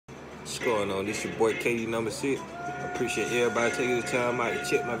going on? This your boy KD number 6. I appreciate everybody taking the time out to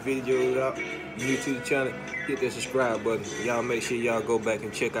check my videos out. You new to the channel, hit that subscribe button. Y'all make sure y'all go back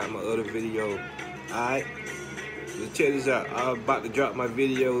and check out my other video. Alright? So check this out. I'm about to drop my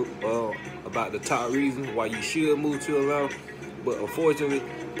video about the top reasons why you should move to Atlanta. But unfortunately,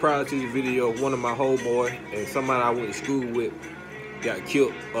 prior to the video, one of my homeboy and somebody I went to school with got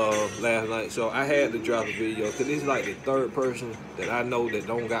killed last night, so I had to drop a video because this is like the third person that I know that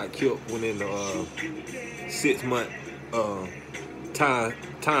don't got killed within the 6 month time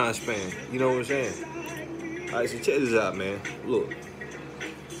span. You know what I'm saying? All right, so check this out, man. Look,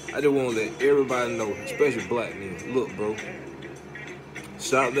 I just want to let everybody know, especially black men. Look, bro,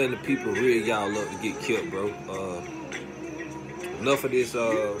 stop letting the people rig y'all up to get killed, bro. Enough of this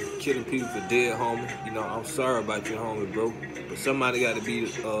killing people for dead, homie. You know, I'm sorry about your homie, bro. But somebody got to be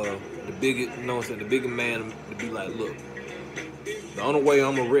the biggest, you know what I'm saying, the bigger man to be like, look, the only way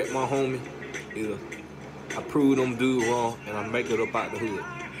I'm gonna rep my homie is I prove them dudes wrong and I make it up out the hood.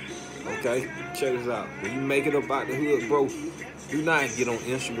 Okay? Check this out. When you make it up out the hood, bro, do not get on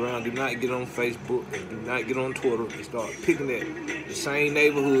Instagram, do not get on Facebook, and do not get on Twitter and start picking at the same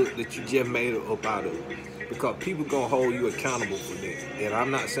neighborhood that you just made it up out of. Because people gonna hold you accountable for that. And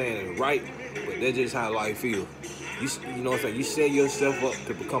I'm not saying it's right, but that's just how life feels. You know what I'm saying? You set yourself up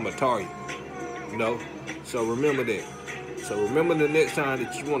to become a target. You know? So remember that. So remember the next time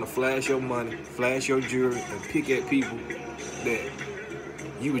that you want to flash your money, flash your jewelry, and pick at people that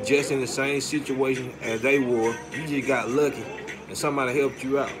you were just in the same situation as they were. You just got lucky and somebody helped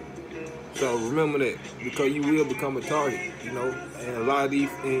you out. So remember that, because you will become a target, you know. And a lot of these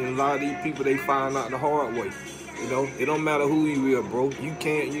people, they find out the hard way. You know, it don't matter who you are, bro. You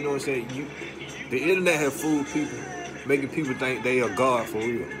can't, you know what I'm saying? The internet have fooled people, making people think they are God for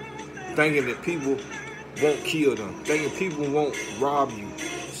real. Thinking that people won't kill them. Thinking people won't rob you.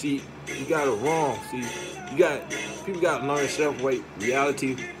 See, you got it wrong. See, people got to learn to separate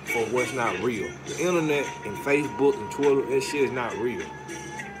reality from what's not real. The internet and Facebook and Twitter, that shit is not real.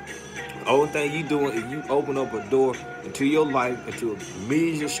 The only thing you doing is you open up a door into your life, into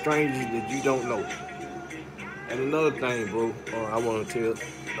millions of strangers that you don't know. And another thing, bro, I want to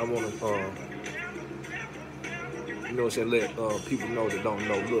you know what I'm saying, let people know that don't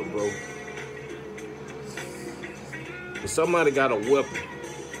know. Look, bro, if somebody got a weapon,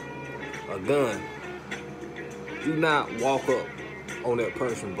 a gun, do not walk up on that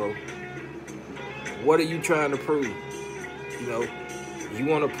person, bro. What are you trying to prove? You know, you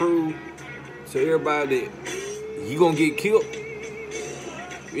want to prove to everybody that you gonna get killed?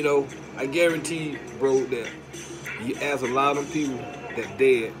 You know, I guarantee you, bro, that you ask a lot of them people that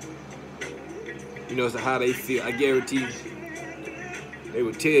dead, you know, how they feel. I guarantee you, they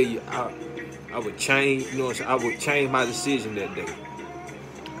would tell you, I would change, you know, I would change my decision that day.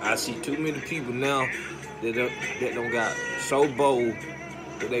 I see too many people now that don't got so bold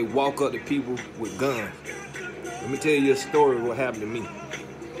that they walk up to people with guns. Let me tell you a story of what happened to me.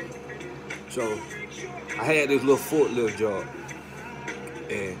 So, I had this little forklift job,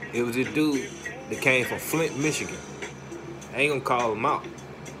 and it was this dude that came from Flint, Michigan. I ain't gonna call him out.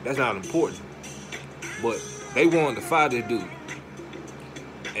 That's not important. But they wanted to fire this dude.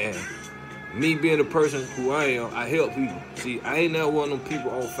 And me being the person who I am, I help people. See, I ain't never one of them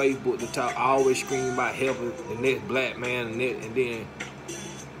people on Facebook to talk. I always scream about helping the next black man and then, you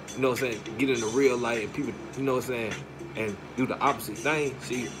know what I'm saying, get in the real life and people, you know what I'm saying, and do the opposite thing.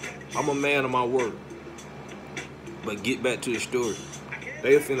 See, I'm a man of my word. But get back to the story.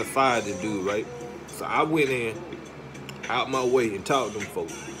 They were finna fire this dude, right? So I went in, out my way, and talked to them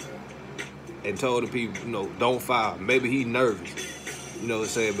folks. And told the people, you know, don't fire. Maybe he nervous. You know what I'm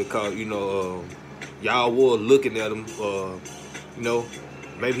saying? Because, you know, y'all were looking at him, you know,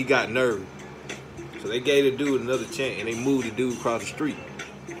 maybe he got nervous. So they gave the dude another chance, and they moved the dude across the street.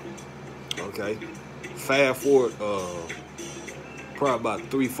 Okay? Fast forward, probably about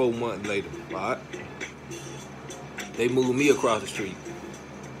 3-4 months later, all right? They moved me across the street.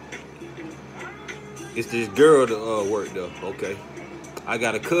 It's this girl that worked there, okay? I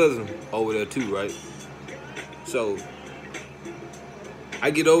got a cousin over there too, right? So I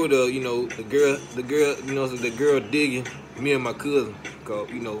get over there, you know, the girl, you know, the girl digging me and my cousin, cause,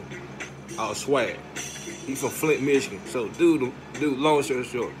 you know, our swag. He from Flint, Michigan. So dude, long story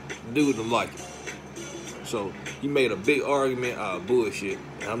short, dude don't like it. So he made a big argument out of bullshit.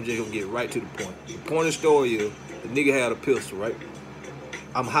 And I'm just gonna get right to the point. The point of the story is the nigga had a pistol, right?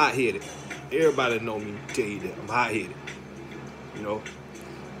 I'm hot-headed. Everybody know me, tell you that. I'm hot-headed. You know?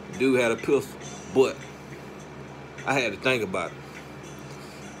 Dude had a pistol, but I had to think about it.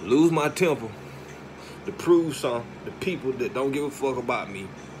 Lose my temper to prove something to people that don't give a fuck about me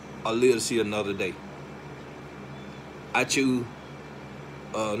or live to see another day. I choose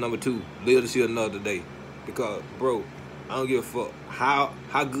number 2, live to see another day. Because, bro, I don't give a fuck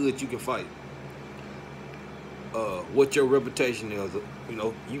how good you can fight. What your reputation is, you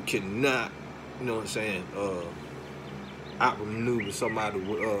know, you cannot, you know what I'm saying, outmaneuver somebody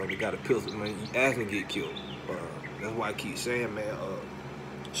that got a pistol, man. You actually get killed. That's why I keep saying, man,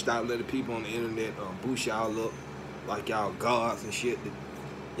 stop letting people on the internet boost y'all up like y'all gods and shit. That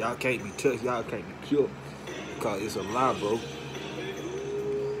y'all can't be touched, y'all can't be killed. Because it's a lie, bro.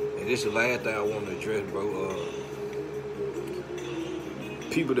 And this is the last thing I want to address, bro.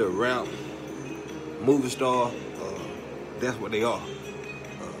 People that rap, movie star, that's what they are.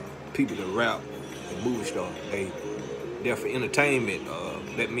 People that rap and movie star, they're for entertainment.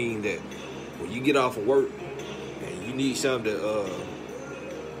 That means that when you get off of work and you need something to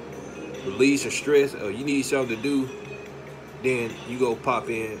release your stress, or you need something to do, then you go pop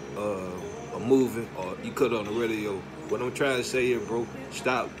in a movie, or you cut on the radio. What I'm trying to say here, bro,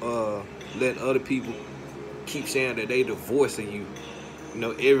 stop letting other people keep saying that they the voice of you. You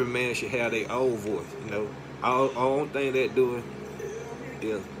know, every man should have their own voice. You know, all only thing that doing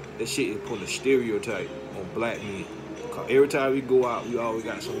is that shit is putting a stereotype on black men. Cause every time we go out, we always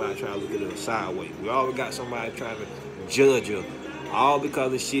got somebody trying to look at us sideways. We always got somebody trying to judge us, all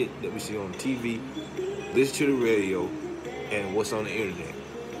because of shit that we see on TV, listen to the radio, and what's on the internet.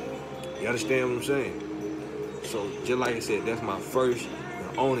 You understand what I'm saying? So just like I said, that's my first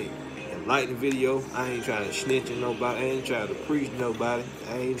and only enlightening video. I ain't trying to snitch on nobody. I ain't trying to preach to nobody.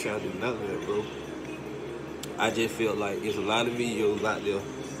 I ain't trying to do nothing of that, bro. I just feel like there's a lot of videos out there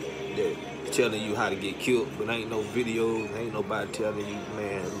that telling you how to get killed, but ain't no videos, ain't nobody telling you,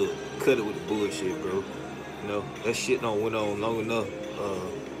 man, look, cut it with the bullshit, bro. You know, that shit don't went on long enough.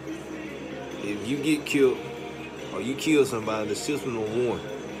 If you get killed or you kill somebody, the system will warn.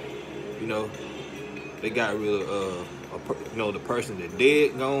 You know, they got rid of, you know, the person that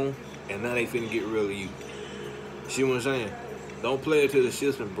dead, gone, and now they finna get rid of you. See what I'm saying? Don't play it to the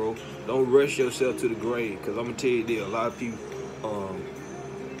system, bro. Don't rush yourself to the grave, because I'm gonna tell you this, a lot of people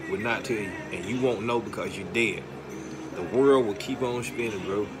would not tell you, and you won't know because you're dead. The world will keep on spinning,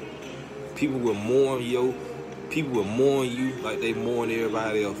 bro. People will mourn you. People will mourn you like they mourn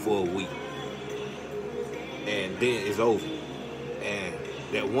everybody else for a week, and then it's over. And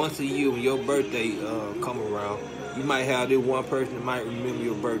that once a year when your birthday come around, you might have this one person that might remember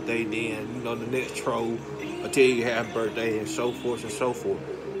your birthday. Then, you know, the next troll will tell you happy birthday, and so forth and so forth.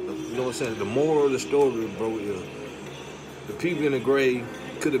 You know what I'm saying? The moral of the story, bro, is the people in the grave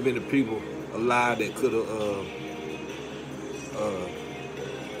could have been the people alive that could have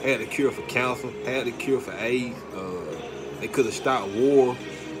had a cure for cancer, had a cure for AIDS. They could have stopped world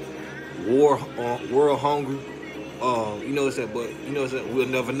hunger. You know what I'm saying? But you know what I'm saying? We'll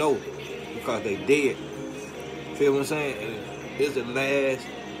never know because they dead. Feel what I'm saying? And here's the last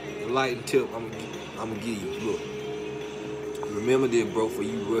enlightening tip I'm gonna give you. Look, remember this, bro, for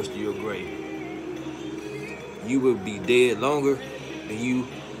you rush to your grave. You will be dead longer than you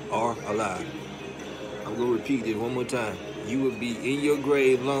are alive. I'm gonna repeat this one more time. You will be in your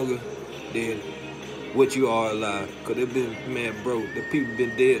grave longer than what you are alive. Cause they've been, man, bro, the people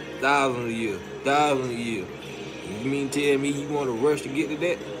been dead thousands of years. You mean tell me you want to rush to get to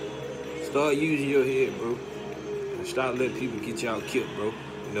that? Start using your head, bro. And stop letting people get y'all killed, bro.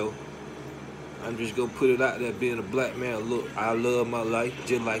 You know, I'm just gonna put it out there, being a black man. Look, I love my life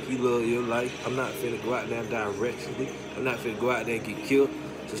just like you love your life. I'm not finna go out there and die recklessly. I'm not finna go out there and get killed.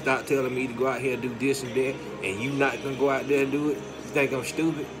 So stop telling me to go out here and do this and that, and you not gonna go out there and do it. You think I'm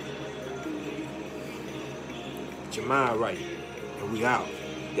stupid? Get your mind right, and we out.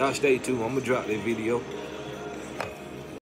 Y'all stay tuned. I'm gonna drop that video.